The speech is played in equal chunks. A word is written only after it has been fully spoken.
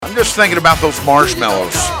I'm just thinking about those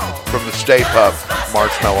marshmallows from the Stay Puft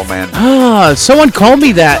Marshmallow Man. Someone called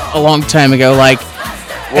me that a long time ago,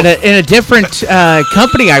 in a different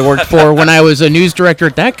company I worked for when I was a news director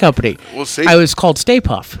at that company. We'll see. I was called Stay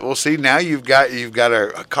Puft. Well, see, now you've got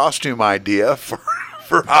a costume idea for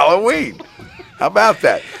Halloween. How about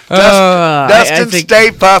that? Dustin,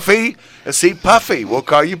 Stay Puffy. See, Puffy. We'll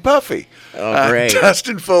call you Puffy. Oh, great.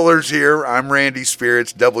 Dustin Fuller's here. I'm Randy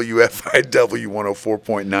Spirits, WFIW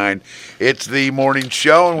 104.9. It's the morning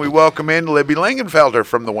show, and we welcome in Libby Lingenfelder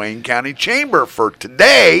from the Wayne County Chamber for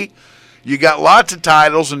today. You got lots of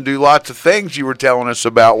titles and do lots of things you were telling us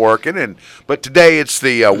about working, but today it's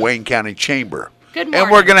the Wayne County Chamber. Good morning.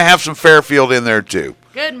 And we're going to have some Fairfield in there, too.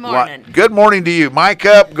 Good morning. Good morning to you. Mic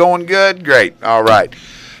up, going good? Great. All right.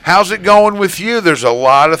 How's it going with you? There's a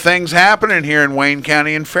lot of things happening here in Wayne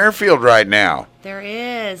County and Fairfield right now. There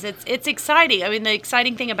is. It's exciting. I mean, the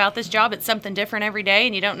exciting thing about this job, it's something different every day,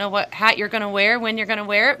 and you don't know what hat you're going to wear, when you're going to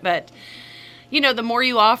wear it. But, the more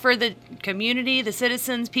you offer the community, the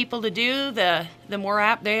citizens, people to do, the more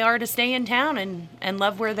apt they are to stay in town and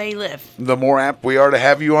love where they live. The more apt we are to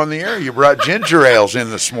have you on the air. You brought ginger ales in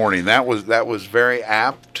this morning. That was very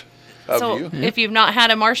apt. So if you've not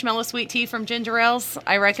had a marshmallow sweet tea from Ginger Ales,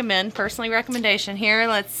 I recommend, recommendation here.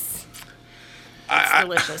 It's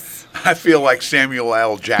delicious. I feel like Samuel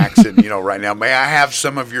L. Jackson, right now. May I have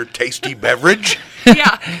some of your tasty beverage?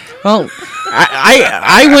 Yeah. Well,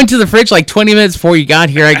 I went to the fridge like 20 minutes before you got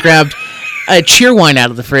here. I grabbed a cheer wine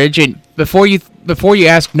out of the fridge, and before you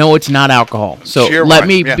ask, no, it's not alcohol. So let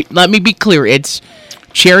me be clear. It's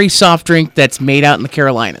cherry soft drink that's made out in the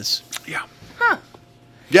Carolinas.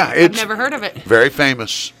 Yeah, I've never heard of it. Very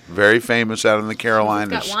famous out in the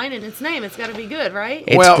Carolinas. It's got wine in its name. It's got to be good, right?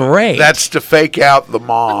 It's great. That's to fake out the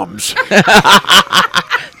moms.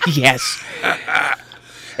 Yes.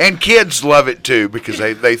 And kids love it, too, because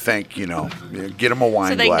they think, get them a wine glass.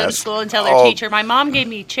 So they can go to school and tell their teacher, my mom gave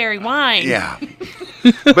me cherry wine. Yeah.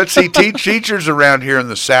 But see, teachers around here in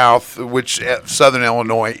the South, which Southern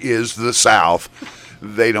Illinois is the South,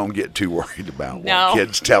 they don't get too worried about what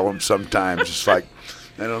kids tell them sometimes. It's like,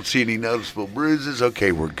 I don't see any noticeable bruises.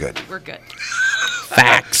 Okay, we're good. We're good.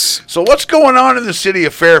 Facts. So what's going on in the city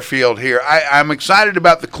of Fairfield here? I'm excited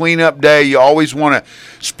about the cleanup day. You always want to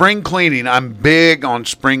spring cleaning. I'm big on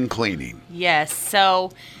spring cleaning. Yes.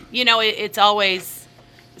 So, it's always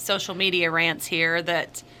social media rants here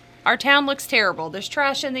that our town looks terrible. There's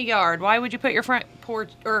trash in the yard. Why would you put your front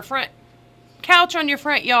porch or front couch on your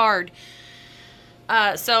front yard?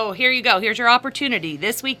 So here you go. Here's your opportunity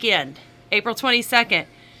this weekend. April 22nd,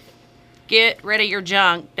 get rid of your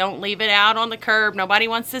junk. Don't leave it out on the curb. Nobody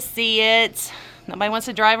wants to see it. Nobody wants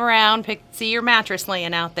to drive around, see your mattress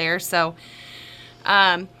laying out there. So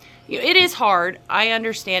it is hard. I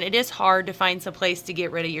understand. It is hard to find some place to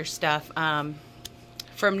get rid of your stuff.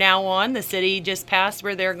 From now on, the city just passed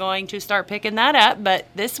where they're going to start picking that up. But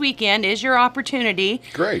this weekend is your opportunity.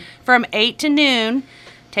 Great. From 8 to noon,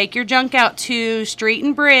 take your junk out to Street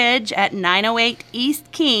and Bridge at 908 East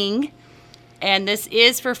King. And this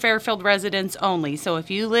is for Fairfield residents only. So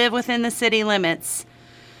if you live within the city limits,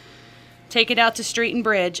 take it out to Street and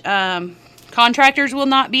Bridge. Contractors will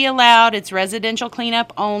not be allowed. It's residential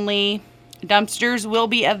cleanup only. Dumpsters will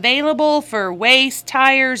be available for waste,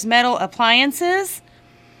 tires, metal appliances.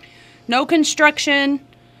 No construction.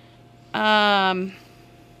 Probably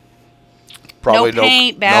no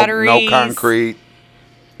paint, batteries. No concrete.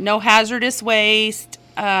 No hazardous waste.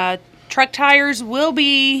 Truck tires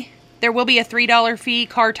there will be a $3 fee.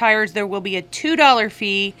 Car tires, there will be a $2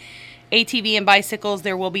 fee. ATV and bicycles,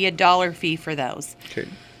 there will be a $1 fee for those. Okay.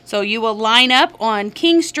 So you will line up on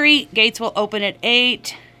King Street. Gates will open at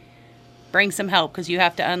 8. Bring some help because you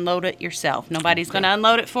have to unload it yourself. Nobody's going to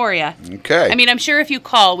unload it for you. Okay. I mean, I'm sure if you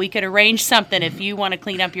call, we could arrange something if you want to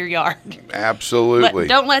clean up your yard. Absolutely. But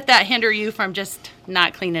don't let that hinder you from just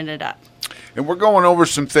not cleaning it up. And we're going over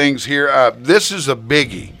some things here. This is a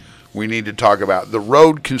biggie we need to talk about. The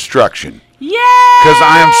road construction. Yeah.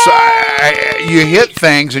 Because you hit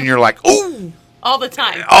things and you're like, ooh. All the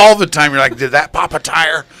time. All the time. You're like, did that pop a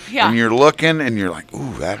tire? Yeah. And you're looking and you're like,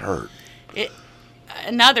 ooh, that hurt.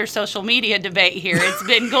 Another social media debate here. It's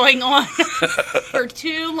been going on for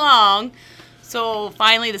too long. So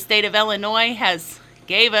finally the state of Illinois has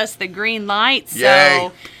gave us the green light. So Yay.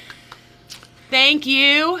 Thank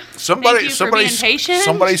you. Somebody for being patient.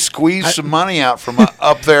 Somebody squeezed some money out from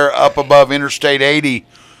up there, up above Interstate 80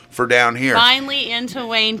 for down here. Finally into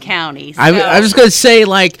Wayne County. So. I was going to say,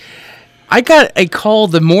 I got a call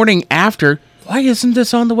the morning after. Why isn't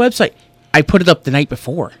this on the website? I put it up the night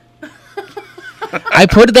before. I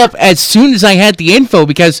put it up as soon as I had the info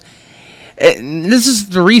because this is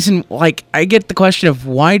the reason, like, I get the question of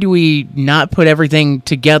why do we not put everything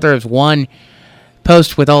together as one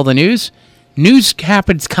post with all the news? News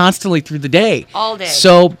happens constantly through the day. All day.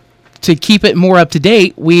 So to keep it more up to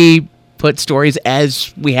date, we put stories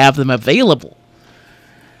as we have them available.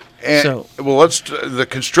 And, well, the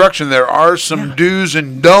construction, there are some do's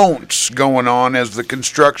and don'ts going on as the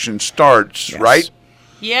construction starts, right?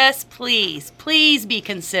 Yes, please. Please be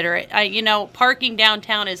considerate. Parking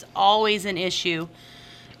downtown is always an issue.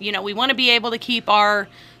 We want to be able to keep our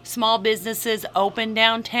small businesses open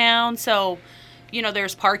downtown. So,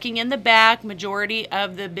 there's parking in the back. Majority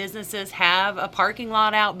of the businesses have a parking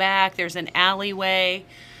lot out back. There's an alleyway.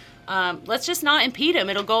 Let's just not impede them.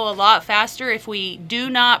 It'll go a lot faster if we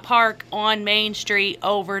do not park on Main Street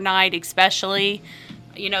overnight, especially.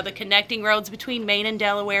 The connecting roads between Maine and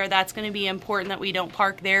Delaware, that's going to be important that we don't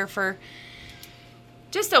park there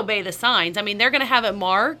just obey the signs. I mean, they're going to have it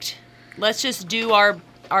marked. Let's just do our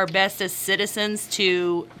best as citizens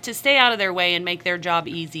to stay out of their way and make their job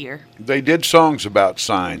easier. They did songs about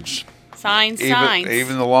signs. Signs.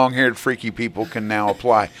 Even the long-haired freaky people can now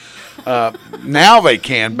apply. Now they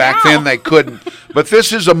can. Back then they couldn't. But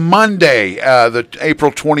this is a Monday, the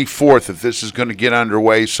April 24th, if this is going to get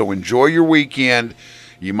underway. So enjoy your weekend.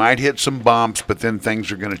 You might hit some bumps, but then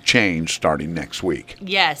things are going to change starting next week.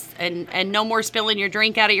 Yes, and no more spilling your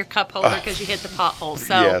drink out of your cup holder because you hit the pothole.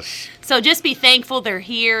 So, yes. So just be thankful they're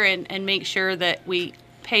here and make sure that we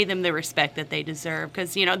pay them the respect that they deserve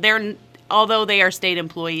because, although they are state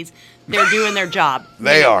employees, they're doing their job.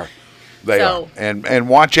 They are. They are. And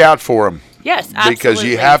watch out for them. Yes, absolutely. Because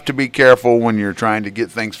you have to be careful when you're trying to get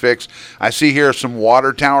things fixed. I see here some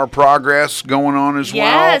water tower progress going on as well.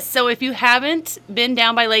 Yes, so if you haven't been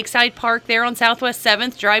down by Lakeside Park there on Southwest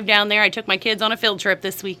 7th, drive down there. I took my kids on a field trip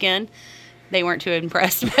this weekend. They weren't too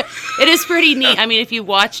impressed, but it is pretty neat. I mean, if you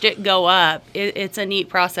watched it go up, it's a neat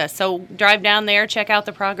process. So drive down there, check out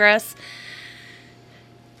the progress.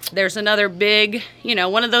 There's another big,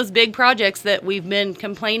 one of those big projects that we've been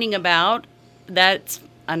complaining about that's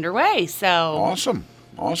underway. So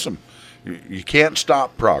awesome. You can't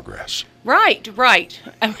stop progress. Right.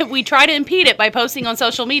 I mean, we try to impede it by posting on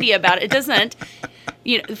social media about it. It doesn't,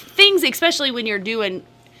 things, especially when you're doing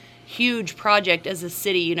huge project as a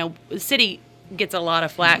city, the city gets a lot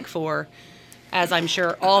of flack for, as I'm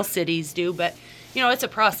sure all cities do, but it's a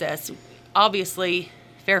process. Obviously,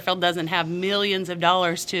 Fairfield doesn't have millions of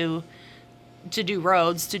dollars to do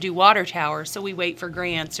roads, to do water towers, so we wait for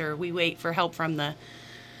grants or we wait for help from the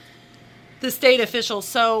state officials.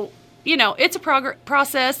 So, it's a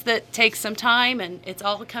process that takes some time, and it's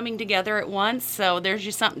all coming together at once. So there's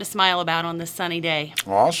just something to smile about on this sunny day.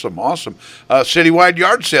 Awesome. Citywide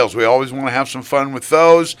yard sales. We always want to have some fun with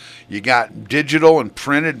those. You got digital and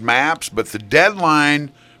printed maps, but the deadline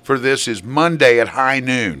for this is Monday at high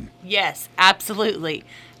noon. Yes, absolutely.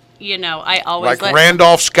 I always like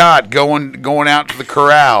Randolph Scott going out to the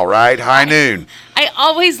corral, right? High noon. I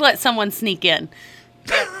always let someone sneak in.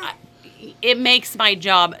 It makes my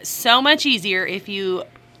job so much easier if you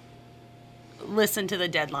listen to the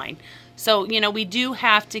deadline. So, we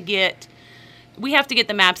have to get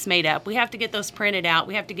the maps made up. We have to get those printed out.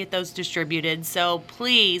 We have to get those distributed. So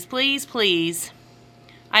please, please, please,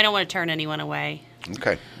 I don't want to turn anyone away.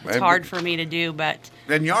 Okay. It's hard for me to do, but...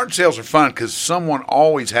 And yard sales are fun because someone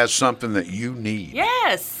always has something that you need.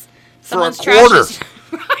 Yes. For a quarter.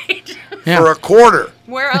 Right. Yeah. For a quarter.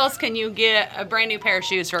 Where else can you get a brand new pair of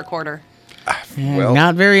shoes for a quarter? Well,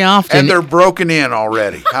 not very often. And they're broken in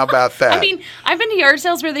already. How about that? I mean, I've been to yard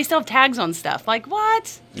sales where they still have tags on stuff. Like,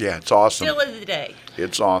 what? Yeah, it's awesome. Still of the day.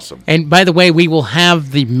 It's awesome. And by the way, we will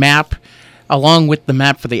have the map along with the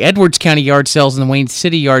map for the Edwards County yard sales and the Wayne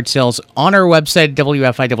City yard sales on our website,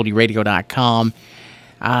 WFIWradio.com.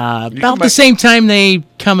 About the same time they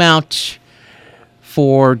come out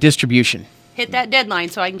for distribution. Hit that deadline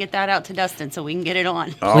so I can get that out to Dustin so we can get it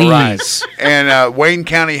on. All right. And Wayne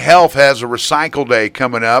County Health has a recycle day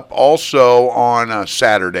coming up also on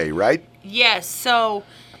Saturday, right? Yes. So,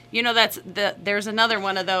 there's another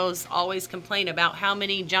one of those always complain about how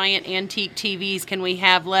many giant antique TVs can we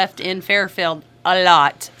have left in Fairfield? A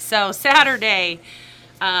lot. So Saturday,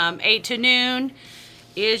 8 to noon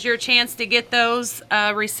is your chance to get those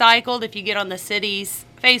recycled. If you get on the city's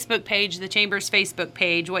Facebook page, the Chamber's Facebook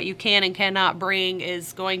page, what you can and cannot bring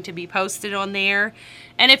is going to be posted on there.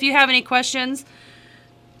 And if you have any questions,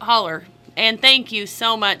 holler. And thank you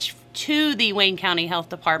so much to the Wayne County Health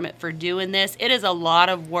Department for doing this. It is a lot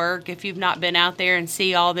of work. If you've not been out there and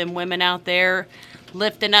see all them women out there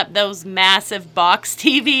lifting up those massive box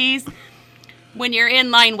TVs, when you're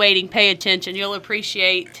in line waiting, pay attention. You'll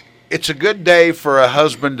appreciate It's a good day for a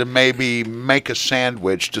husband to maybe make a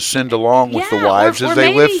sandwich to send along with the wives as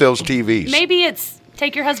they lift those TVs. Maybe it's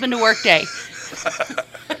take your husband to work day.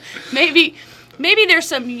 maybe there's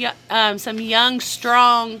some young,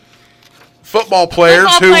 strong football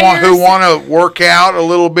players who want to work out a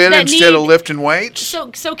little bit instead of lifting weights.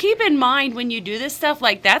 So keep in mind when you do this stuff,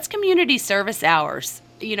 like that's community service hours.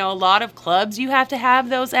 A lot of clubs you have to have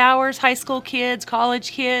those hours. High school kids,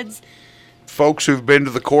 college kids. Folks who've been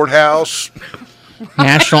to the courthouse.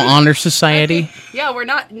 National Honor Society. Yeah, we're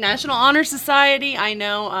not National Honor Society. I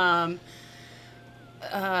know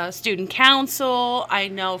student council. I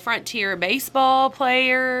know Frontier baseball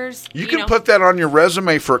players. You can put that on your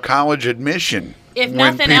resume for college admission. If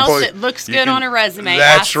nothing else, it looks good on a resume.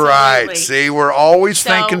 That's right. See, we're always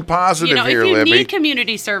thinking positive here, Libby. If you need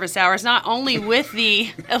community service hours, not only with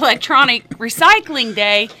the electronic recycling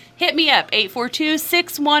day, hit me up,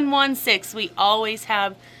 842-6116. We always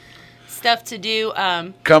have stuff to do.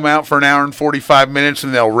 Come out for an hour and 45 minutes,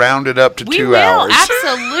 and they'll round it up to 2 hours.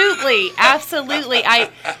 Absolutely. Absolutely. I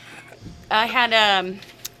had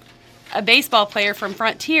a baseball player from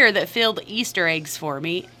Frontier that filled Easter eggs for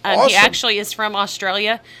me. Awesome. He actually is from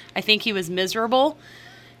Australia. I think he was miserable.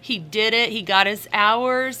 He did it. He got his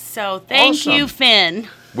hours. So thank you, Finn.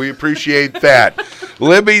 We appreciate that.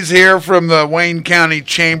 Libby's here from the Wayne County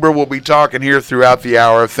Chamber. We'll be talking here throughout the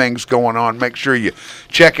hour of things going on. Make sure you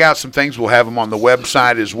check out some things. We'll have them on the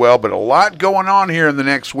website as well. But a lot going on here in the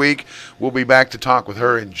next week. We'll be back to talk with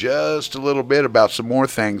her in just a little bit about some more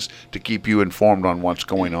things to keep you informed on what's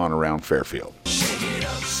going on around Fairfield.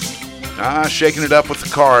 Shaking it up with the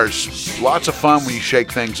cars. Lots of fun when you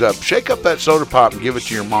shake things up. Shake up that soda pop and give it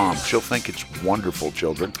to your mom. She'll think it's wonderful,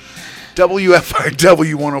 children.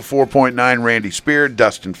 WFIW 104.9, Randy Spear,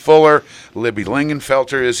 Dustin Fuller, Libby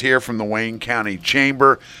Lingenfelter is here from the Wayne County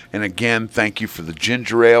Chamber. And again, thank you for the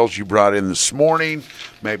ginger ales you brought in this morning.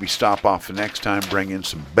 Maybe stop off the next time, bring in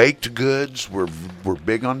some baked goods. We're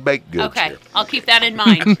big on baked goods. Okay, here. I'll keep that in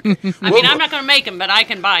mind. I'm not going to make them, but I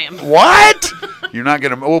can buy them. What? You're not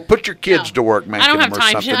going to? Well, put your kids to work making them or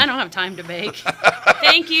something. I don't have time to bake.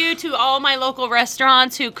 Thank you to all my local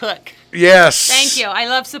restaurants who cook. Yes. Thank you. I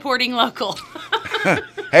love supporting local.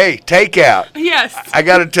 Hey, takeout. Yes. I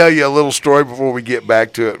got to tell you a little story before we get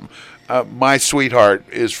back to it. My sweetheart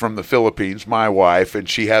is from the Philippines, my wife, and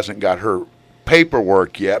she hasn't got her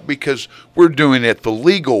paperwork yet because we're doing it the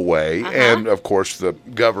legal way. And, of course, the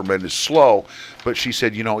government is slow. But she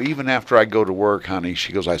said, even after I go to work, honey,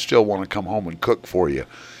 she goes, I still want to come home and cook for you.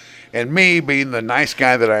 And me, being the nice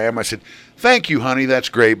guy that I am, I said, thank you, honey, that's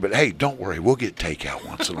great, but hey, don't worry, we'll get takeout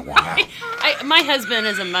once in a while. My husband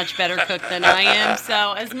is a much better cook than I am,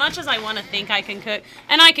 so as much as I want to think I can cook,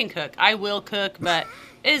 and I can cook, I will cook, but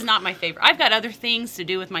it is not my favorite. I've got other things to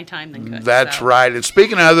do with my time than cook. That's right. And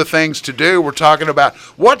speaking of other things to do, we're talking about,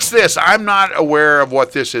 what's this? I'm not aware of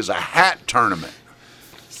what this is, a hat tournament.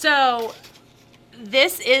 So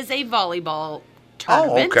this is a volleyball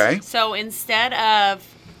tournament. Oh, okay. So instead of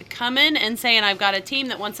coming and saying, I've got a team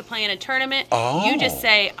that wants to play in a tournament, you just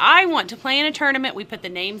say, I want to play in a tournament. We put the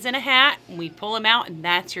names in a hat, and we pull them out, and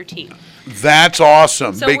that's your team. That's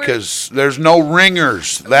awesome, so because there's no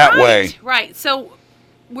ringers that way. Right. So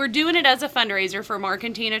we're doing it as a fundraiser for Mark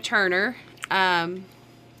and Tina Turner.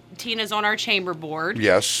 Tina's on our chamber board.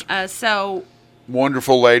 Yes. So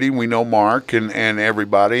wonderful lady. We know Mark and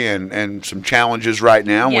everybody and some challenges right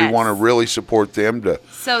now. Yes. We want to really support them to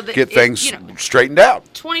get things straightened out.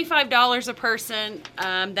 $25 a person.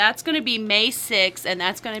 That's going to be May 6th, and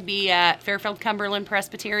that's going to be at Fairfield Cumberland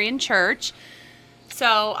Presbyterian Church.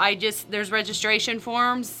 So there's registration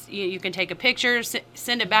forms. You can take a picture,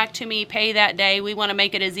 send it back to me, pay that day. We want to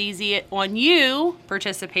make it as easy on you,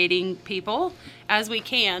 participating people, as we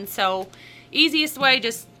can. So easiest way,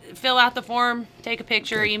 just fill out the form, take a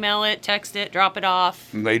picture, email it, text it, drop it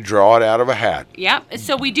off. And they draw it out of a hat. Yep.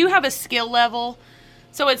 So we do have a skill level.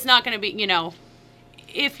 So it's not going to be,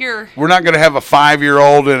 if you're... We're not going to have a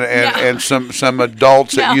 5-year-old and some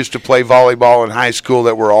adults that used to play volleyball in high school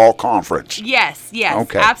that were all conference. Yes,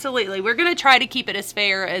 okay. Absolutely. We're going to try to keep it as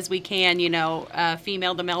fair as we can.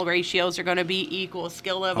 Female to male ratios are going to be equal.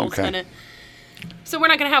 Skill level's going to... So we're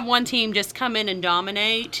not going to have one team just come in and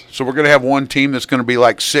dominate. So we're going to have one team that's going to be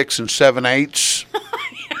like 6 7/8.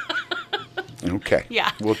 Okay.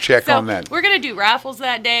 Yeah. We'll check on that. We're going to do raffles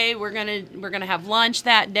that day. We're going to have lunch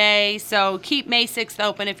that day. So keep May 6th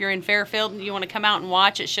open if you're in Fairfield and you want to come out and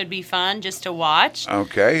watch. It should be fun just to watch.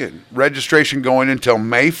 Okay. Registration going until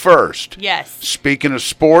May 1st. Yes. Speaking of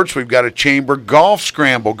sports, we've got a chamber golf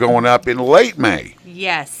scramble going up in late May.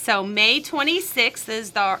 Yes. So May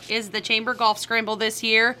 26th is the chamber golf scramble this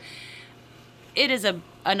year.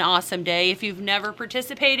 an awesome day. If you've never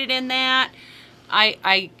participated in that,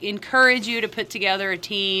 I encourage you to put together a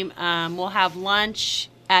team. We'll have lunch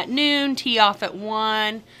at noon, tee off at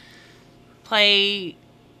 1, play,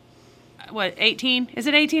 18? Is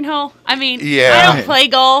it 18 hole? I mean, yeah. I don't play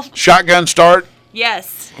golf. Shotgun start?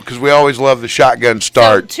 Yes. Because we always love the shotgun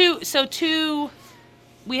start.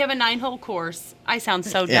 We have a 9-hole course. I sound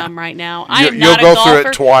so dumb right now. I am You'll not a go golfer.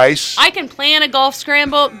 through it twice. I can plan a golf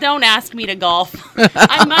scramble. Don't ask me to golf.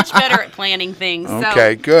 I'm much better at planning things.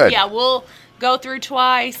 Okay, so, good. Yeah, we'll go through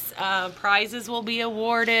twice. Prizes will be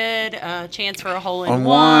awarded. A chance for a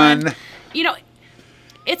hole-in-one. You know,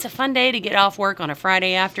 it's a fun day to get off work on a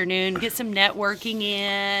Friday afternoon, get some networking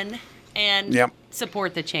in, and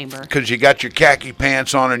support the chamber. Because you got your khaki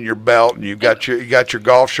pants on and your belt, and you got your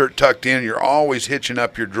golf shirt tucked in. You're always hitching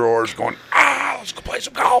up your drawers, going, let's go play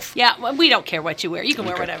some golf. Yeah, well, we don't care what you wear. You can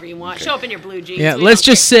wear whatever you want. Okay. Show up in your blue jeans. Yeah, let's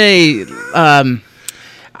just say,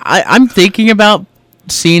 I'm thinking about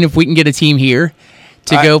seeing if we can get a team here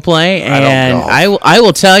to go play, and I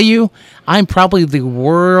will tell you, I'm probably the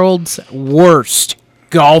world's worst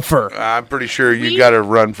golfer. I'm pretty sure you got to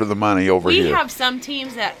run for the money over here. We have some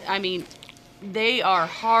teams that, I mean, they are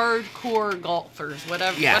hardcore golfers,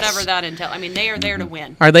 whatever that entails. I mean, they are there to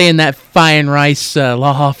win. Are they in that Fine Rice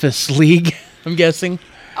law office league, I'm guessing?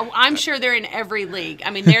 Oh, I'm sure they're in every league.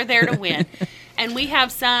 I mean, they're there to win. And we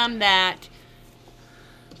have some that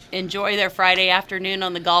enjoy their Friday afternoon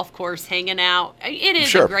on the golf course hanging out. It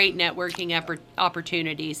is a great networking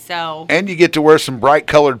opportunity. So, and you get to wear some bright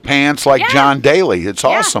colored pants like John Daly. It's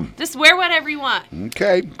awesome. Just wear whatever you want.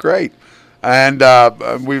 Okay, great. And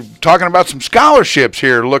we're talking about some scholarships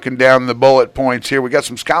here, looking down the bullet points here. We got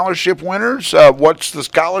some scholarship winners. What's the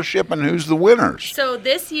scholarship and who's the winners? So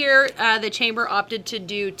this year, the Chamber opted to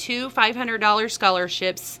do 2 $500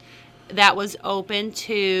 scholarships that was open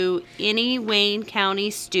to any Wayne County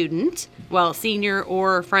student, senior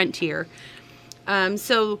or frontier.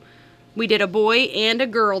 So we did a boy and a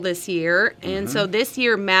girl this year. And so this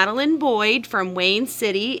year, Madeline Boyd from Wayne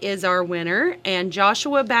City is our winner, and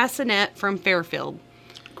Joshua Bassinet from Fairfield.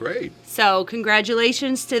 Great. So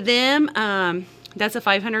congratulations to them. That's a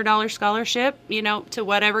 $500 scholarship, to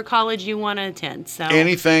whatever college you want to attend. So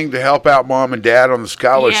anything to help out mom and dad on the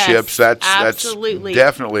scholarships, yes, that's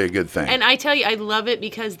definitely a good thing. And I tell you, I love it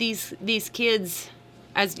because these kids,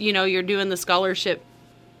 as you know, you're doing the scholarship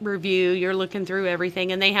review, you're looking through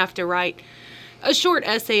everything, and they have to write a short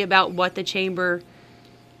essay about what the chamber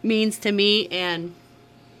means to me. And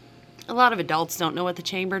a lot of adults don't know what the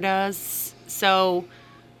chamber does. So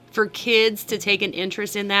for kids to take an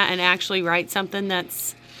interest in that and actually write something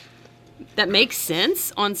that makes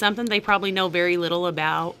sense on something they probably know very little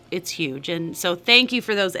about, it's huge. And so thank you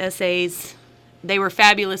for those essays. They were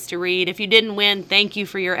fabulous to read. If you didn't win, thank you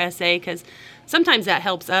for your essay, because sometimes that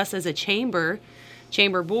helps us as a chamber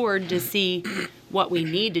board to see what we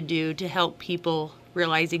need to do to help people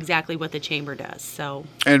realize exactly what the chamber does. So,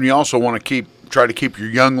 and you also want to try to keep your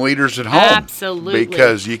young leaders at home. Absolutely.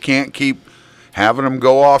 Because you can't keep having them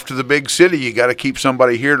go off to the big city. You got to keep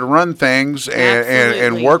somebody here to run things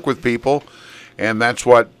and work with people. And that's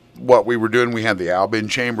what we were doing. We had the Albin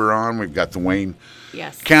Chamber on. We've got the Wayne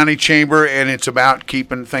County Chamber, and it's about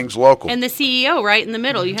keeping things local. And the CEO right in the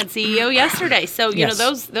middle. You had CEO yesterday. So, you know,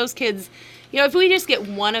 those kids, if we just get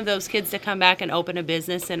one of those kids to come back and open a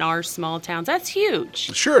business in our small towns, that's huge.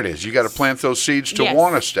 Sure it is. You got to plant those seeds to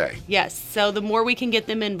want to stay. Yes. So the more we can get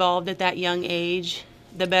them involved at that young age,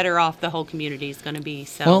 the better off the whole community is going to be.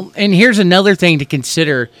 So. Well, and here's another thing to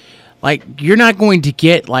consider. Like, you're not going to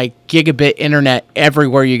get, gigabit internet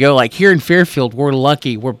everywhere you go. Like, here in Fairfield, we're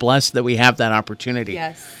lucky. We're blessed that we have that opportunity.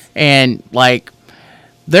 Yes. And,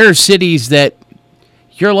 there are cities that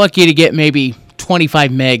you're lucky to get maybe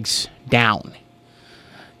 25 megs down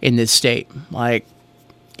in this state. Granted,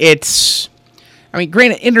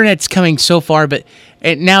 internet's coming so far, but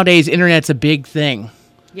nowadays, internet's a big thing.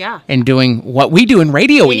 Yeah. And doing what we do in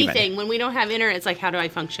radio. Anything. When we don't have internet, it's like, how do I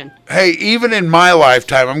function? Hey, even in my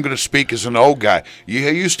lifetime, I'm going to speak as an old guy. You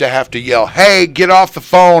used to have to yell, hey, get off the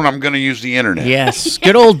phone. I'm going to use the internet. Yes.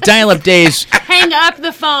 Good old dial-up days. Hang up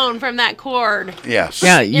the phone from that cord. Yes.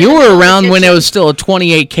 Yeah, you were around when it was still a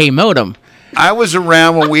 28K modem. I was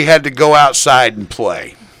around when we had to go outside and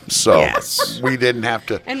play. So we didn't have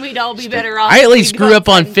to. And we'd all be better off. I at least grew up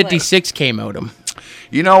on 56K modem.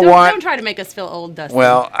 You know what? Don't try to make us feel old, Dustin.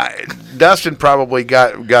 Well, Dustin probably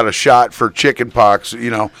got a shot for chicken pox,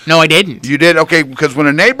 No, I didn't. You did? Okay, because when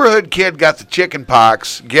a neighborhood kid got the chicken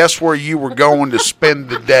pox, guess where you were going to spend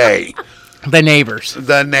the day? The neighbors.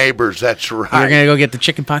 The neighbors, that's right. You're going to go get the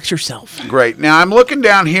chicken pox yourself. Great. Now, I'm looking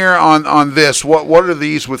down here on this. What are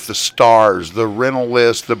these with the stars, the rental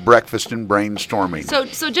list, the breakfast and brainstorming?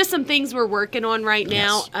 So just some things we're working on right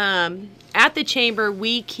now. Yes. At the chamber,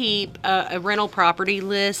 we keep a rental property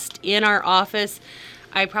list in our office.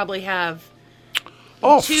 I probably have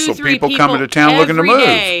so people coming to town looking to move. Every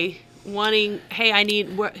day wanting, hey, I need,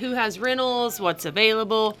 who has rentals, what's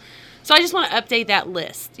available. So I just want to update that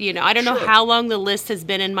list. I don't know how long the list has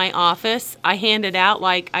been in my office. I hand it out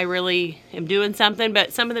like I really am doing something,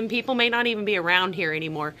 but some of them people may not even be around here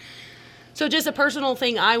anymore. So just a personal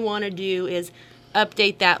thing I want to do is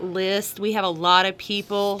update that list. We have a lot of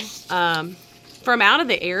people from out of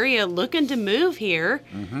the area looking to move here.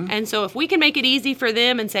 Mm-hmm. And so if we can make it easy for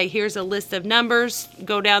them and say, here's a list of numbers,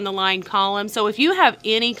 go down the line, call them. So if you have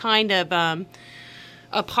any kind of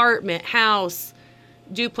apartment, house,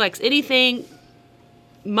 duplex, anything,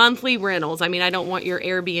 monthly rentals. I mean, I don't want your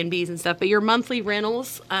Airbnbs and stuff, but your monthly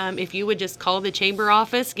rentals, if you would just call the chamber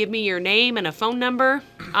office, give me your name and a phone number.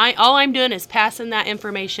 All I'm doing is passing that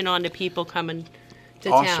information on to people coming to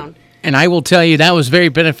town. And I will tell you, that was very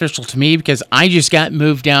beneficial to me because I just got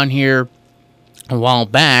moved down here a while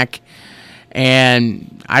back,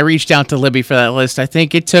 and I reached out to Libby for that list. I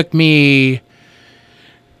think it took me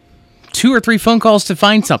 2 or 3 phone calls to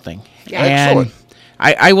find something. Yeah. Excellent.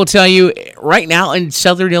 I will tell you, right now in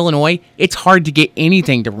Southern Illinois, it's hard to get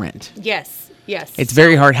anything to rent. Yes. It's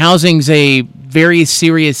very hard. Housing's a very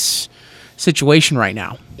serious situation right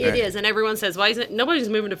now. It is, and everyone says, why isn't nobody's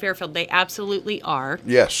moving to Fairfield? They absolutely are.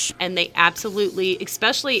 Yes. And they absolutely,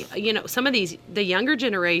 especially, some of the younger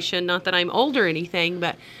generation, not that I'm old or anything,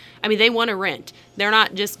 but, I mean, they want to rent. They're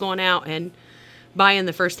not just going out and buying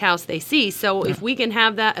the first house they see. So if we can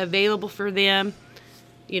have that available for them,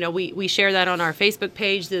 we share that on our Facebook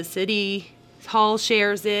page. The city hall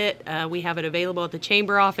shares it. We have it available at the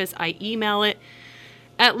chamber office. I email it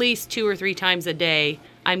at least 2 or 3 times a day.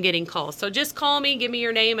 I'm getting calls. So just call me, give me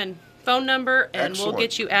your name and phone number, and Excellent. We'll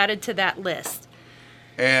get you added to that list.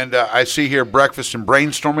 And I see here breakfast and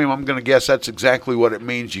brainstorming. I'm going to guess that's exactly what it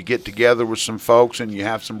means. You get together with some folks and you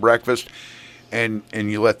have some breakfast and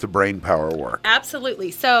you let the brain power work.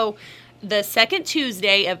 Absolutely. So the second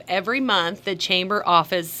Tuesday of every month, the chamber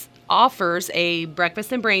office offers a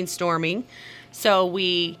breakfast and brainstorming. So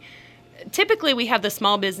typically we have the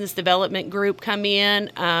small business development group come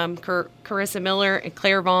in, Carissa Miller and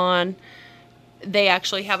Claire Vaughn. They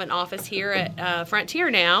actually have an office here at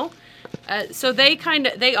Frontier now. So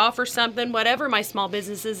they offer something, whatever my small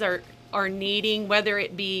businesses are needing, whether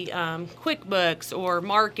it be QuickBooks or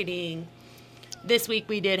marketing. This week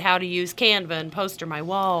we did how to use Canva and Poster My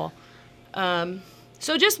Wall.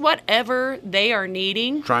 So just whatever they are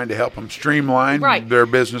needing. Trying to help them streamline their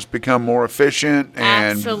business, become more efficient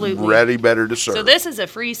and better to serve. So this is a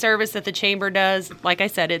free service that the chamber does. Like I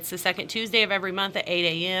said, it's the second Tuesday of every month at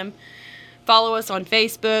 8 a.m. Follow us on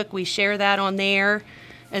Facebook. We share that on there.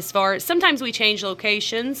 Sometimes we change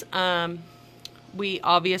locations. We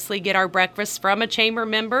obviously get our breakfast from a chamber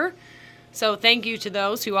member. So thank you to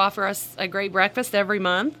those who offer us a great breakfast every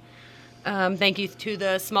month. Thank you to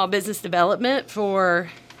the Small Business Development for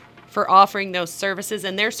offering those services,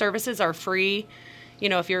 and their services are free.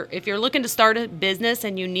 If you're looking to start a business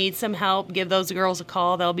and you need some help, give those girls a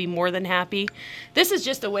call. They'll be more than happy. This is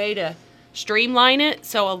just a way to streamline it.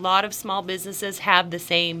 So a lot of small businesses have the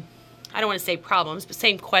same, I don't want to say problems, but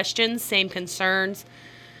same questions, same concerns,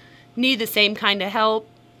 need the same kind of help.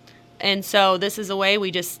 And so this is a way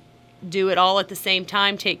we just do it all at the same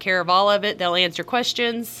time, take care of all of it. They'll answer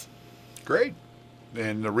questions. Great.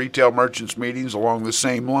 And the retail merchants meetings along the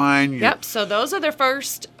same line. Yep. So those are the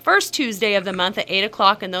first Tuesday of the month at 8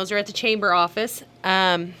 o'clock, and those are at the chamber office.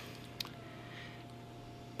 The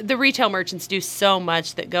retail merchants do so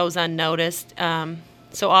much that goes unnoticed.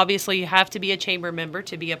 So obviously you have to be a chamber member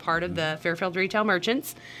to be a part of the Fairfield Retail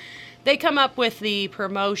Merchants. They come up with the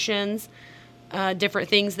promotions, different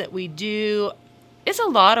things that we do. It's a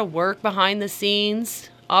lot of work behind the scenes.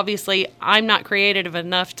 Obviously, I'm not creative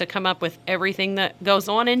enough to come up with everything that goes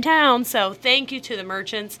on in town, so thank you to the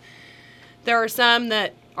merchants. There are some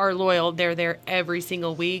that are loyal. They're there every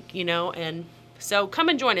single week, and so come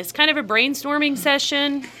and join us. Kind of a brainstorming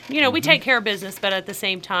session. We take care of business, but at the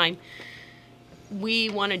same time, we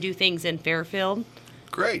want to do things in Fairfield.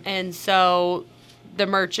 Great. And so the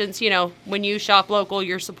merchants, when you shop local,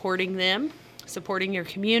 you're supporting them, supporting your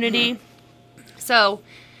community. So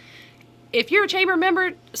if you're a chamber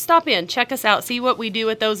member, stop in, check us out, see what we do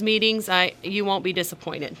at those meetings. You won't be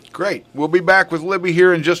disappointed. Great. We'll be back with Libby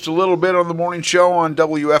here in just a little bit on the morning show on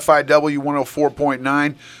WFIW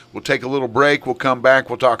 104.9. We'll take a little break. We'll come back.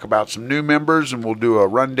 We'll talk about some new members, and we'll do a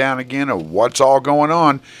rundown again of what's all going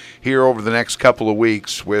on here over the next couple of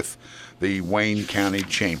weeks with the Wayne County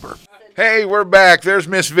Chamber. Hey, we're back. There's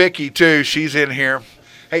Miss Vicky, too. She's in here.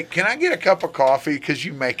 Hey, can I get a cup of coffee? Because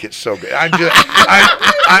you make it so good. I'm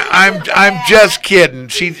just kidding.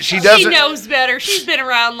 She doesn't. She knows better. She's been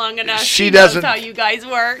around long enough. She knows doesn't. How you guys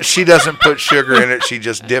work. She doesn't put sugar in it. She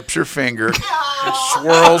just dips her finger and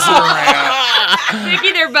swirls it around.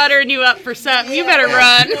 Vicky, they're buttering you up for something. You better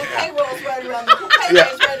run. Payroll's right around the corner.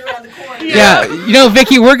 Payday's right around the corner. Yeah, you know,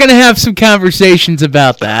 Vicky, we're gonna have some conversations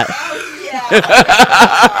about that.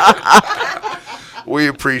 We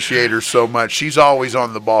appreciate her so much. She's always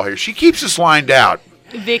on the ball here. She keeps us lined out.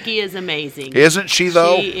 Vicky is amazing. Isn't she,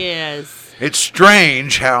 though? She is. It's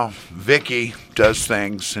strange how Vicky does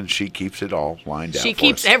things, and she keeps it all lined out. She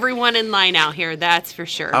keeps everyone in line out here, that's for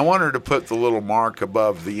sure. I want her to put the little mark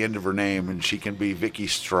above the end of her name, and she can be Vicky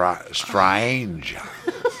Strange.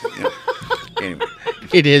 Anyway.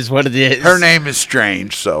 It is what it is. Her name is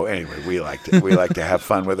Strange, so anyway, we like to have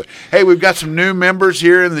fun with her. Hey, we've got some new members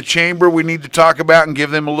here in the chamber we need to talk about and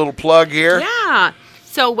give them a little plug here. Yeah.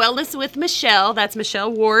 So Wellness with Michelle, that's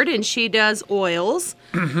Michelle Ward, and she does oils.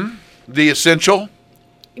 Mm-hmm. The Essential?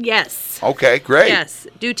 Yes. Okay, great. Yes.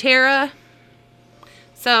 doTERRA.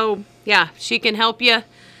 So, yeah, she can help you.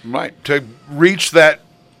 Right, to reach that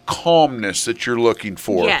calmness that you're looking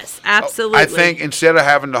for. Yes, absolutely. I think instead of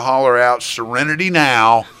having to holler out serenity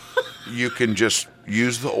now, you can just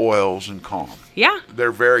use the oils and calm. Yeah.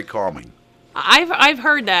 They're very calming. I've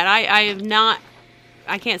heard that. I have not.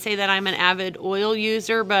 I can't say that I'm an avid oil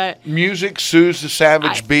user, but music soothes the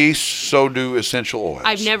savage beast, so do essential oils.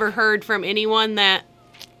 I've never heard from anyone that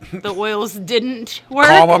the oils didn't work.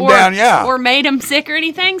 Calm them down, yeah. Or made them sick or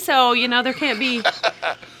anything, so, there can't be...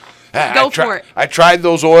 Go for it. I tried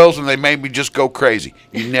those oils, and they made me just go crazy.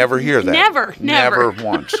 You never hear that. Never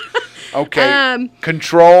once. Okay.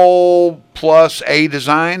 Control plus A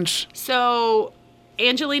Designs. So,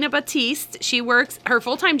 Angelina Batiste, her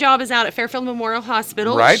full-time job is out at Fairfield Memorial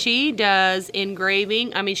Hospital. Right. She does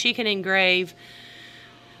engraving. I mean, she can engrave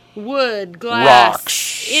wood, glass,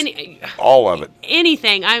 rocks, all of it.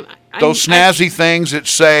 Anything. Those snazzy things that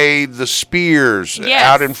say the spears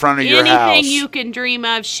out in front of your house. Anything you can dream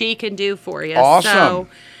of, she can do for you. Awesome.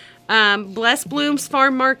 So, Bless Blooms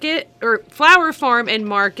Farm Market, or Flower Farm and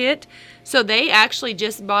Market. So they actually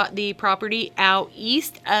just bought the property out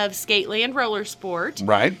east of Skateland Roller Sport.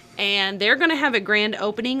 Right. And they're going to have a grand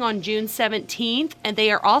opening on June 17th. And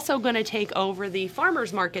they are also going to take over the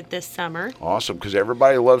farmers market this summer. Awesome, because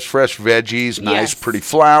everybody loves fresh veggies, nice, pretty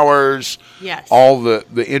flowers. Yes. All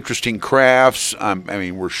the interesting crafts. I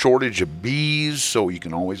mean, we're shortage of bees, so you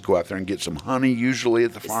can always go out there and get some honey, usually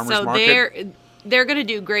at the farmers market. So they're going to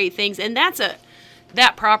do great things. And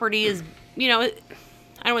that property is,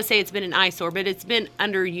 I don't want to say it's been an eyesore, but it's been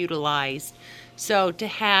underutilized. So to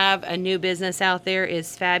have a new business out there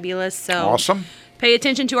is fabulous. So awesome. Pay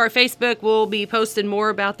attention to our Facebook. We'll be posting more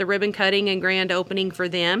about the ribbon cutting and grand opening for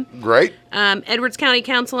them. Great. Edwards County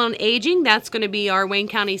Council on Aging, that's going to be our Wayne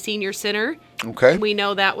County Senior Center. Okay. We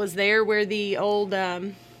know that was there where the old,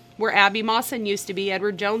 where Abby Mawson used to be,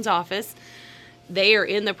 Edward Jones' office. They are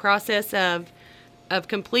in the process of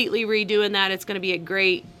completely redoing that. It's going to be a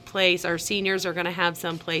great place. Our seniors are going to have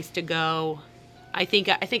some place to go. I think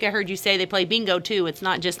I heard you say they play bingo too. It's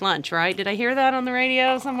not just lunch, right? Did I hear that on the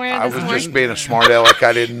radio somewhere? I was just being a smart aleck.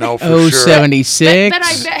 I didn't know for sure. 76. But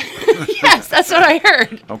I bet. Yes, that's what I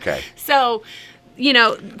heard. Okay. So,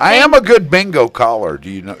 I am a good bingo caller. Do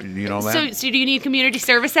you know that? So do you need community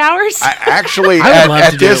service hours? Actually, I would love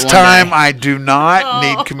at to do this it one time, day. I do not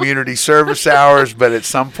need community service hours, but at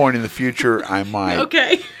some point in the future, I might.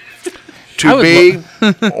 Okay. To be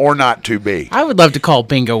or not to be. I would love to call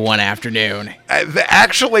bingo one afternoon.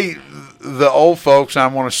 Actually, the old folks, I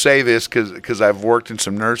want to say this because I've worked in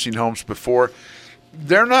some nursing homes before,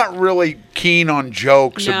 they're not really keen on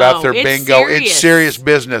jokes about their bingo. Serious. It's serious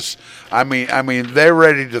business. I mean, they're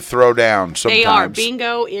ready to throw down sometimes. They are.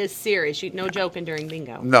 Bingo is serious. No joking during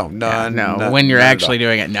bingo. No, none. No, when you're actually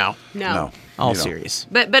doing it, no. All You know. serious.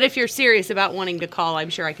 But if you're serious about wanting to call,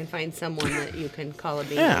 I'm sure I can find someone that you can call a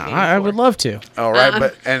bingo. Yeah, game I for. would love to. All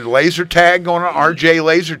right, and laser tag going on. RJ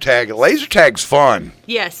laser tag. Laser tag's fun.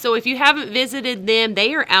 Yes. So if you haven't visited them,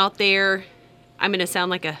 they are out there. I'm going to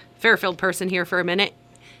sound like a Fairfield person here for a minute.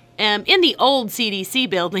 In the old CDC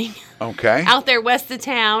building. Okay. Out there west of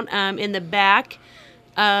town, in the back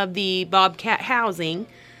of the Bobcat housing.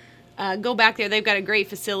 go back there. They've got a great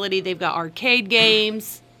facility. They've got arcade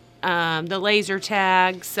games, the laser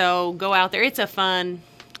tag. So go out there. It's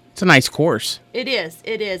a nice course. It is.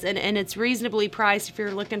 And it's reasonably priced if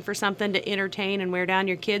you're looking for something to entertain and wear down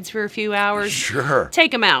your kids for a few hours. Sure.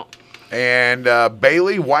 Take them out. And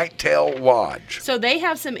Bailey Whitetail Lodge. So they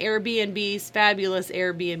have some Airbnbs, fabulous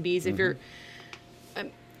Airbnbs. If you're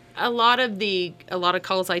a lot of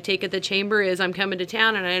calls I take at the chamber is I'm coming to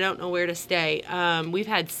town and I don't know where to stay. We've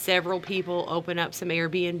had several people open up some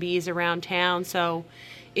Airbnbs around town. So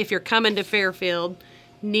if you're coming to Fairfield,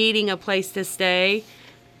 needing a place to stay,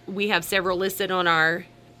 we have several listed on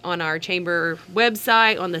our chamber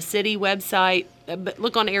website, on the city website. But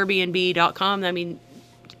look on Airbnb.com. I mean,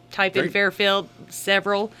 type in Fairfield,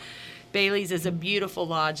 several. Bailey's is a beautiful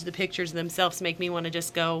lodge. The pictures themselves make me want to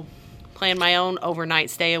just go plan my own overnight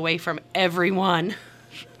stay away from everyone.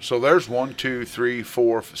 So there's 1, 2, 3,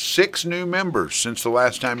 4, 6 new members since the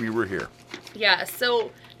last time you were here. Yeah,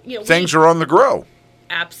 so things are on the grow.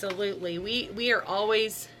 Absolutely. We are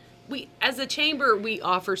always as a chamber we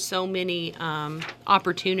offer so many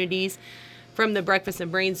opportunities, from the breakfast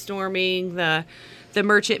and brainstorming, the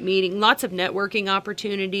merchant meeting, lots of networking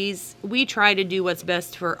opportunities. We try to do what's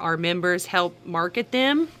best for our members, help market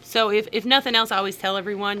them. So if nothing else, I always tell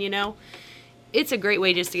everyone, it's a great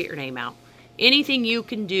way just to get your name out. Anything you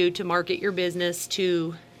can do to market your business,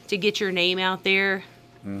 to get your name out there.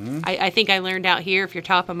 Mm-hmm. I think I learned out here, if you're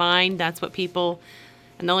top of mind, that's what people,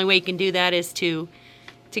 and the only way you can do that is to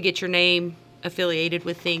get your name affiliated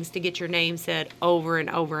with things, to get your name said over and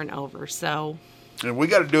over and over. So... And we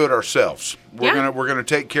got to do it ourselves. We're gonna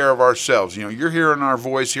take care of ourselves. You're hearing our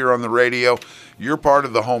voice here on the radio. You're part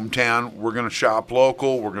of the hometown. We're gonna shop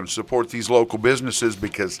local. We're gonna support these local businesses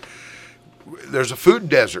because there's a food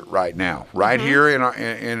desert right now, right here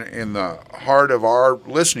in the heart of our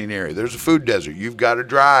listening area. There's a food desert. You've got to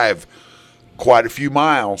drive quite a few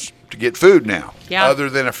miles to get food now, other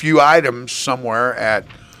than a few items somewhere at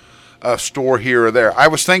a store here or there. I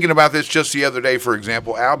was thinking about this just the other day. For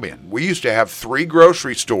example, Albion. We used to have 3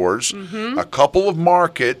 grocery stores, a couple of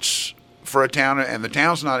markets for a town, and the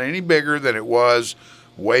town's not any bigger than it was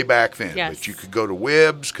way back then. Yes. But you could go to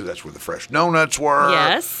Wibb's because that's where the fresh donuts were.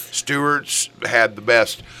 Yes. Stewart's had the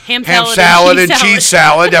best ham salad and cheese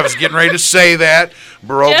salad. I was getting ready to say that.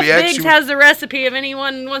 Jeff Biggs has the recipe if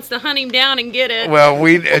anyone wants to hunt him down and get it. Well,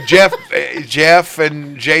 we Jeff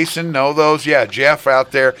and Jason know those. Yeah, Jeff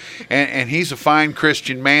out there, and he's a fine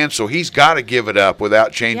Christian man, so he's got to give it up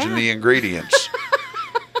without changing the ingredients.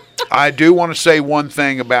 I do want to say one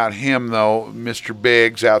thing about him, though, Mr.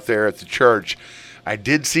 Biggs out there at the church. I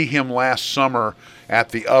did see him last summer at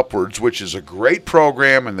the Upwards, which is a great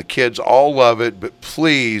program, and the kids all love it, but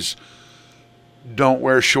please don't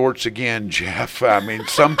wear shorts again, Jeff. I mean,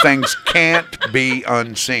 some things can't be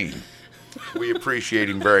unseen. We appreciate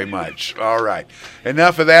him very much. All right.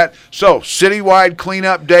 Enough of that. So, citywide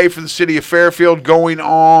cleanup day for the city of Fairfield going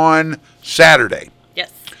on Saturday.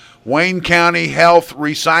 Yes. Wayne County Health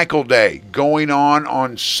Recycle Day going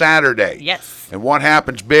on Saturday. Yes. And what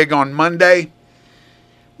happens big on Monday?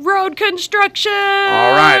 Road construction.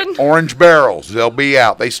 All right. Orange barrels. They'll be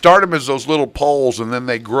out. They start them as those little poles, and then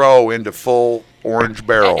they grow into full orange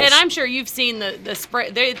barrels. And I'm sure you've seen the spray.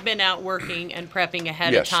 They've been out working and prepping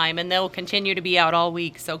ahead of time, and they'll continue to be out all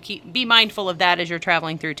week. So be mindful of that as you're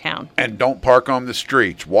traveling through town. And don't park on the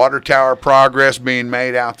streets. Water tower progress being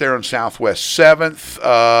made out there on Southwest 7th.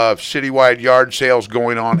 Citywide yard sales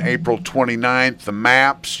going on April 29th. The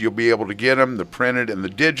maps, you'll be able to get them, the printed and the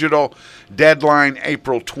digital. Deadline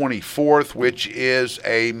April 24th, which is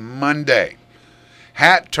a Monday.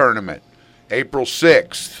 Hat tournament, April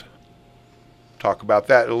 6th. Talk about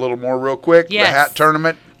that a little more real quick. Yes. The hat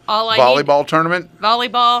tournament, volleyball tournament.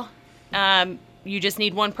 Volleyball. You just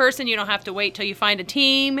need one person. You don't have to wait till you find a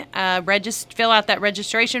team. Fill out that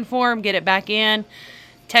registration form. Get it back in.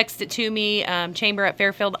 Text it to me,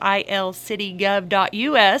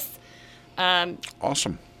 chamber@fairfieldilcitygov.us.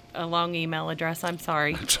 Awesome. A long email address. I'm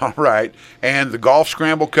sorry. It's all right. And the golf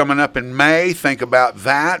scramble coming up in May. Think about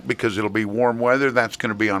that because it'll be warm weather. That's going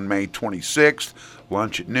to be on May 26th.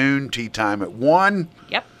 Lunch at noon, tea time at 1.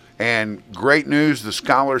 Yep. And great news, the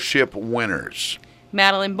scholarship winners.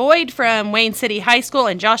 Madeline Boyd from Wayne City High School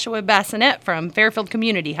and Joshua Bassinet from Fairfield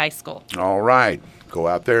Community High School. All right. Go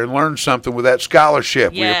out there and learn something with that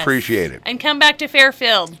scholarship. Yes. We appreciate it. And come back to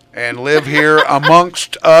Fairfield. And live here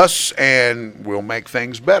amongst us, and we'll make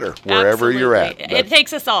things better wherever Absolutely. You're at. It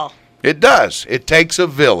takes us all. It does. It takes a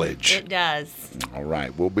village. It does. All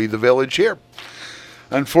right. We'll be the village here.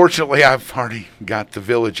 Unfortunately, I've already got the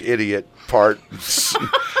village idiot part.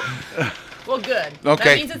 Well, good. Okay.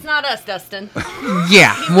 That means it's not us, Dustin.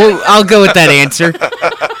 Yeah, well, I'll go with that answer.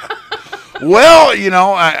 Well,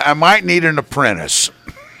 I might need an apprentice.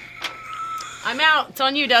 I'm out. It's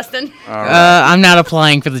on you, Dustin. I'm not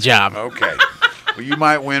applying for the job. Okay. Well, you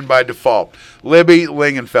might win by default. Libby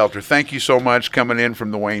Lingenfelter, thank you so much coming in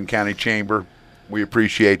from the Wayne County Chamber. We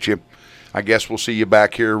appreciate you. I guess we'll see you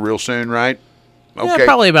back here real soon, right? Okay. Yeah,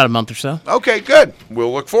 probably about a month or so. Okay, good.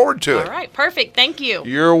 We'll look forward to it. All right, perfect. Thank you.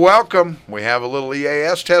 You're welcome. We have a little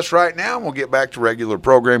EAS test right now, and we'll get back to regular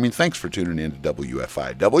programming. Thanks for tuning in to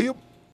WFIW.